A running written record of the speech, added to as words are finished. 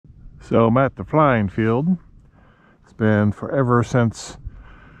So I'm at the flying field. It's been forever since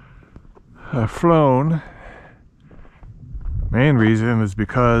I've flown. Main reason is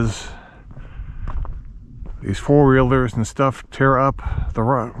because these four-wheelers and stuff tear up the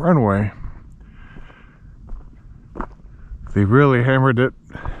runway. They really hammered it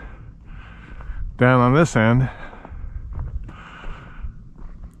down on this end.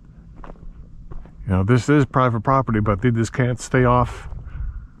 You know, this is private property, but they just can't stay off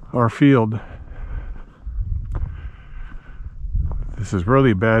our field. This is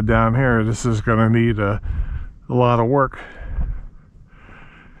really bad down here. This is going to need a lot of work.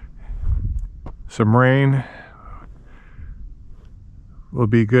 Some rain will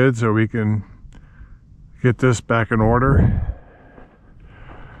be good so we can get this back in order.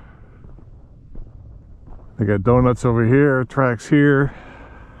 They got donuts over here, tracks here.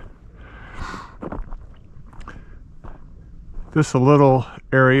 Just a little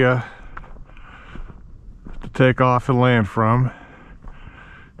area to take off and land from.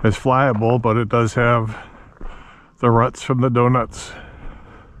 It's flyable, but it does have the ruts from the donuts.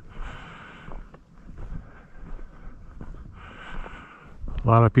 A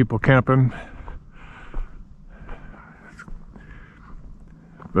lot of people camping,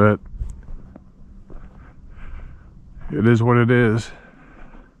 but it is what it is.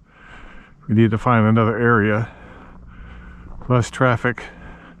 We need to find another area. Less traffic,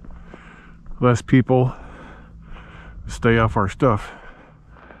 less people, stay off our stuff.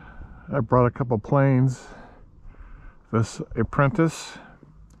 I brought a couple planes. This Apprentice,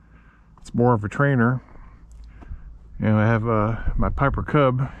 it's more of a trainer. And I have my Piper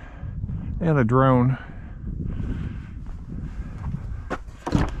Cub and a drone.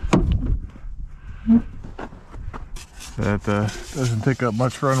 That doesn't take up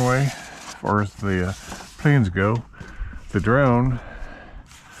much runway as far as the planes go. The drone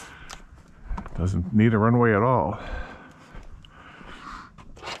doesn't need a runway at all.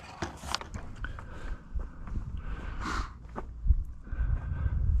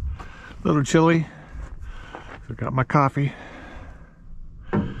 A little chilly. So I got my coffee.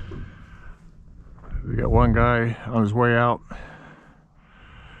 We got one guy on his way out.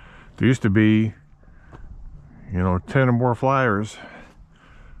 There used to be, you know, 10 or more flyers,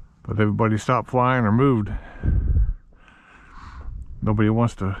 but everybody stopped flying or moved. Nobody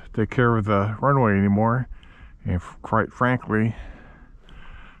wants to take care of the runway anymore, and quite frankly,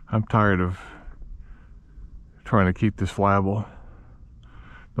 I'm tired of trying to keep this flyable.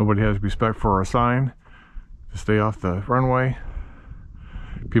 Nobody has respect for our sign to stay off the runway.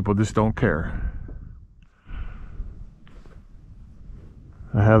 People just don't care.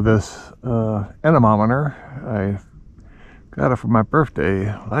 I have this anemometer. I got it for my birthday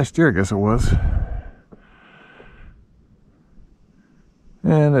last year, I guess it was.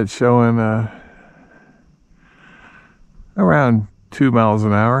 And it's showing around 2 miles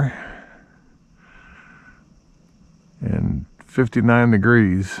an hour and 59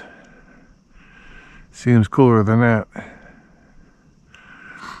 degrees. Seems cooler than that.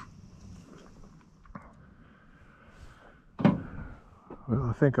 Well,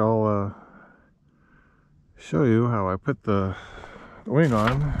 I think I'll show you how I put the wing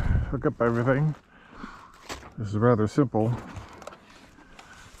on, hook up everything. This is rather simple.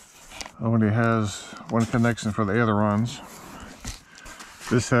 Only has one connection for the ailerons.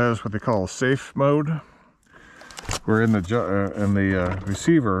 This has what they call safe mode, where in the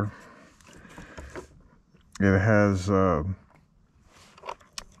receiver it has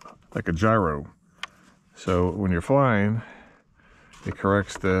like a gyro. So when you're flying, it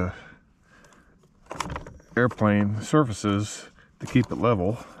corrects the airplane surfaces to keep it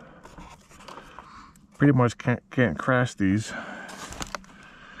level. Pretty much can't crash these.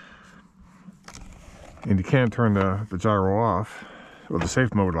 And you can turn the gyro off, or the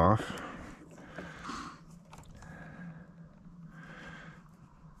safe mode off.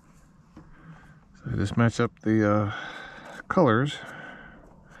 So I just match up the colors.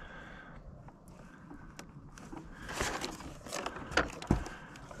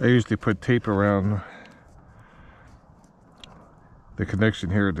 I usually put tape around the connection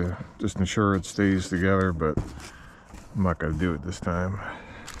here to just ensure it stays together, but I'm not going to do it this time.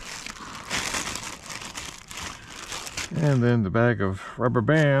 And then the bag of rubber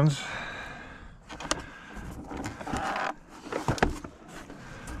bands.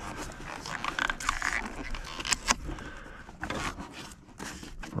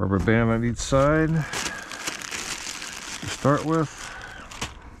 Rubber band on each side to start with.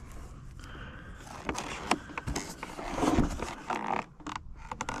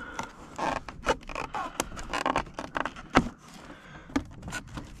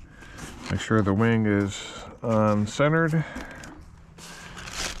 Make sure the wing is centered.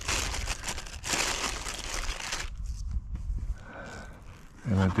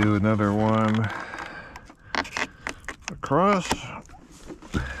 And I do another one across.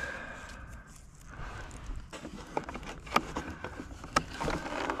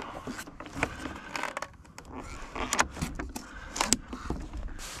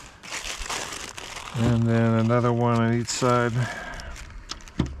 And then another one on each side.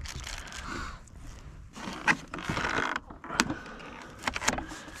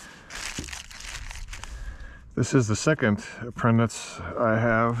 This is the second apprentice I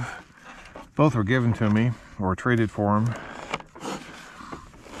have. Both were given to me or traded for them.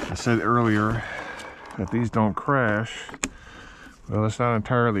 I said earlier that these don't crash. Well, that's not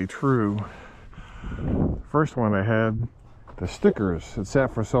entirely true. First one I had, the stickers had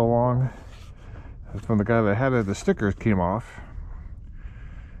sat for so long. That's when the guy that had it, the stickers came off.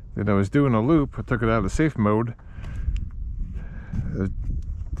 Then I was doing a loop, I took it out of safe mode. The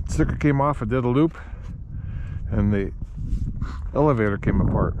sticker came off, I did a loop, and the elevator came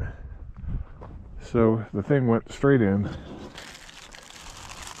apart. So the thing went straight in.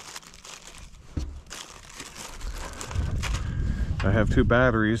 I have two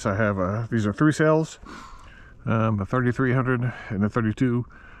batteries. I have these are 3 cells, a 3300 and a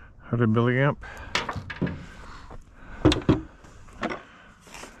 3200 milliamp.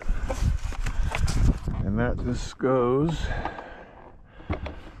 And that just goes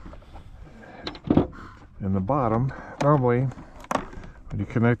in the bottom. Normally, when you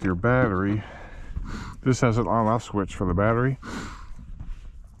connect your battery, this has an on-off switch for the battery.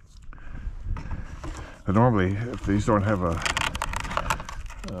 But normally, if these don't have a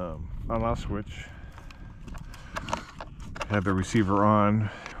on-off switch, have the receiver on,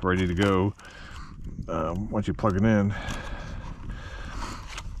 ready to go. Once you plug it in,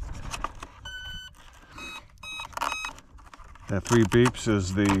 that 3 beeps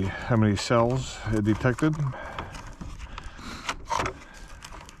is the how many cells it detected.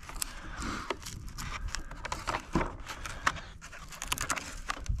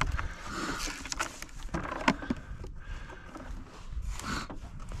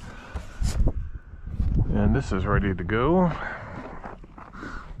 And this is ready to go.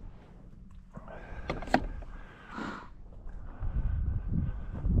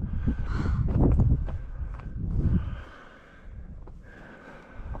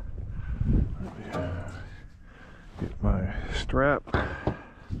 Get my strap.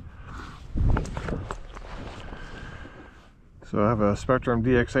 So I have a Spectrum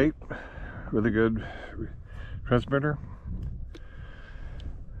DX8, really good transmitter.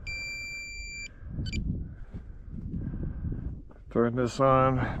 Turn this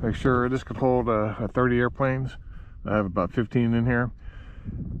on, make sure this could hold 30 airplanes. I have about 15 in here.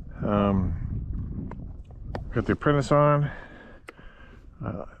 Got the Apprentice on.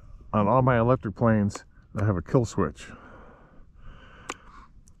 On all my electric planes, I have a kill switch.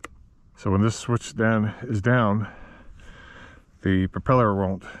 So when this switch is down, the propeller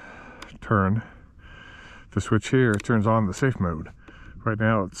won't turn. The switch here turns on the safe mode. Right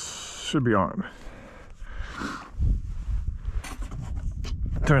now it should be on.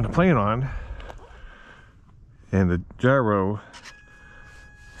 Turn the plane on, and the gyro,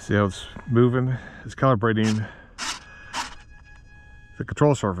 see how it's moving? It's calibrating the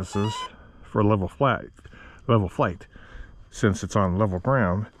control surfaces for level flight. Since it's on level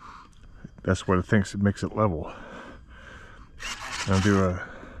ground, that's what it thinks it makes it level. I'll do a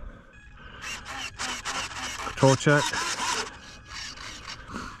control check,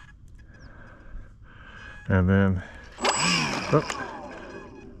 and then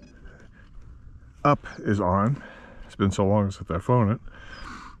up is on. It's been so long since I've flown it.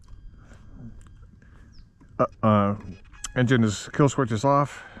 Engine is, kill switch is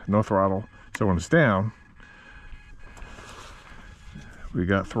off, no throttle. So when it's down, we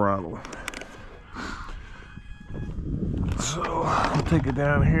got throttle. So I'll take it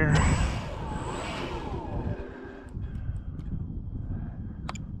down here.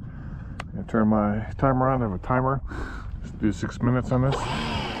 And turn my timer on. I have a timer. Let's do 6 minutes on this.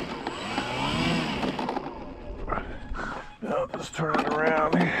 Now let's turn it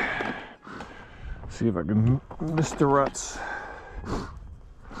around. See if I can miss the ruts.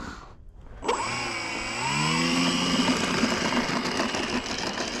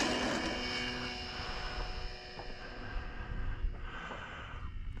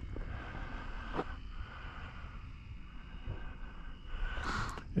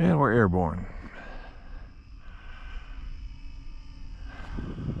 And we're airborne.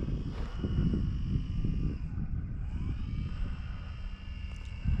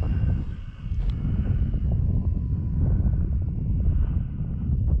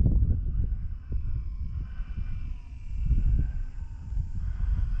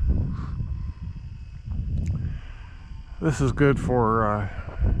 This is good for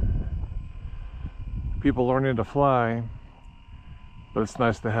people learning to fly, but it's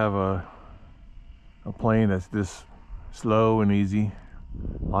nice to have a plane that's this slow and easy.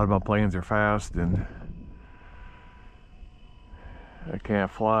 A lot of my planes are fast, and I can't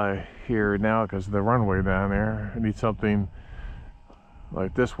fly here now because of the runway down there. I need something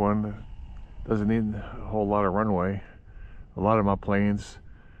like this one that doesn't need a whole lot of runway. A lot of my planes,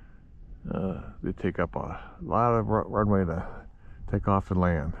 they take up a lot of runway to take off and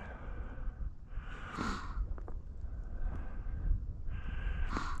land.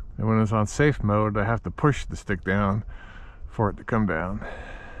 And when it's on safe mode, I have to push the stick down for it to come down.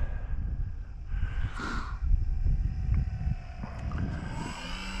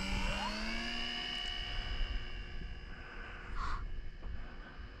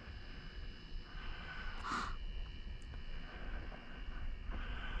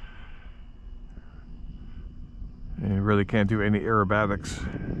 And you really can't do any aerobatics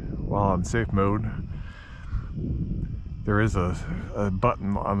while on safe mode. There is a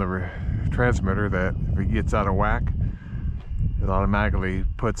button on the transmitter that if it gets out of whack, it automatically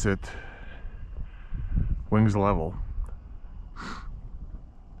puts it wings level.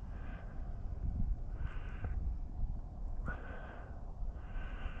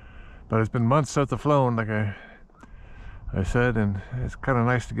 But it's been months since I've flown, like I said, and it's kind of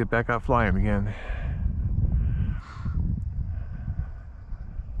nice to get back out flying again.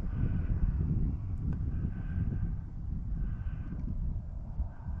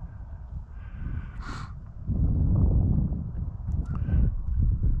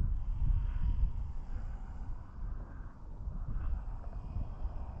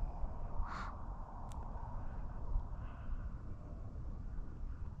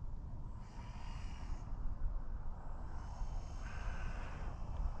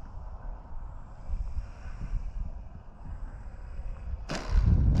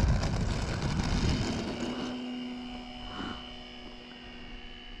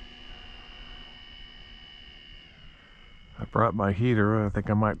 I brought my heater. I think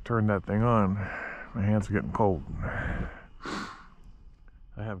I might turn that thing on. My hands are getting cold.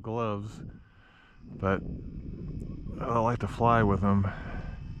 I have gloves, but I don't like to fly with them.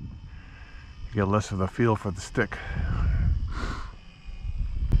 You get less of the feel for the stick.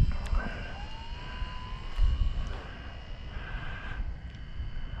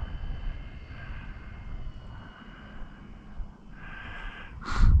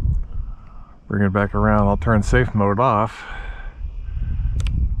 Bring it back around. I'll turn safe mode off.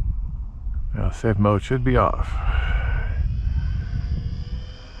 Now safe mode should be off.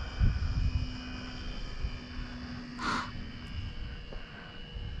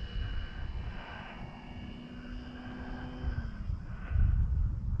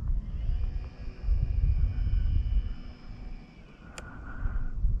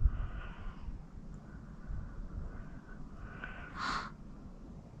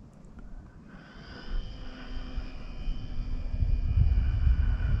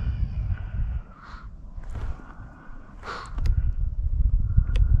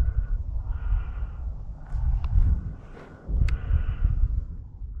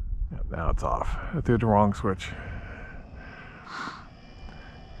 Now it's off. I threw the wrong switch.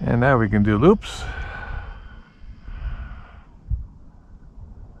 And now we can do loops.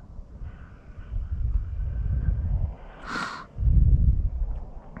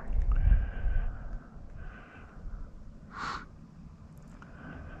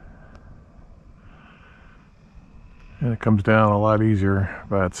 And it comes down a lot easier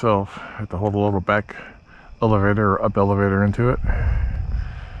by itself. I have to hold a little back elevator or up elevator into it.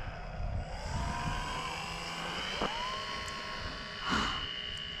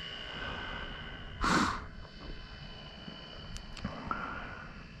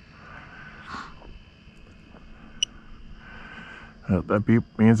 That beep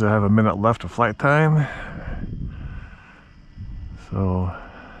means I have a minute left of flight time. So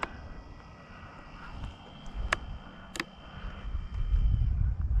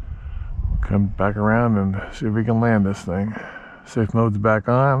we'll come back around and see if we can land this thing. Safe mode's back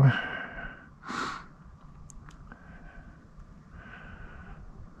on.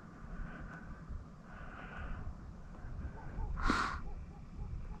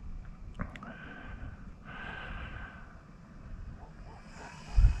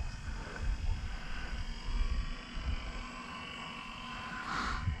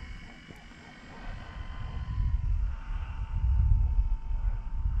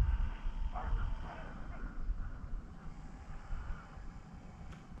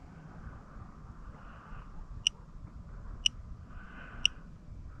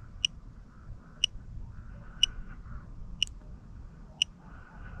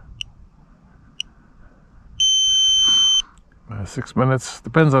 6 minutes.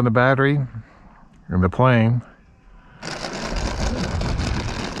 Depends on the battery and the plane.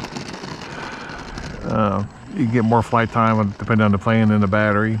 You get more flight time depending on the plane and the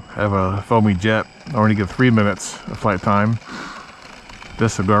battery. I have a foamy jet. I only get 3 minutes of flight time.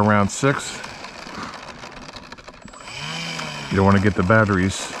 This will go around 6. You don't want to get the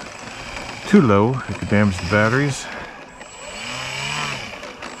batteries too low. It could damage the batteries.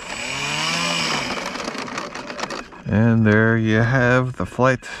 And there you have the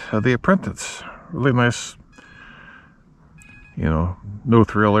flight of the Apprentice. Really nice, you know, no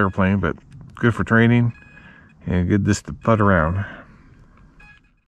thrill airplane, but good for training and good just to putt around.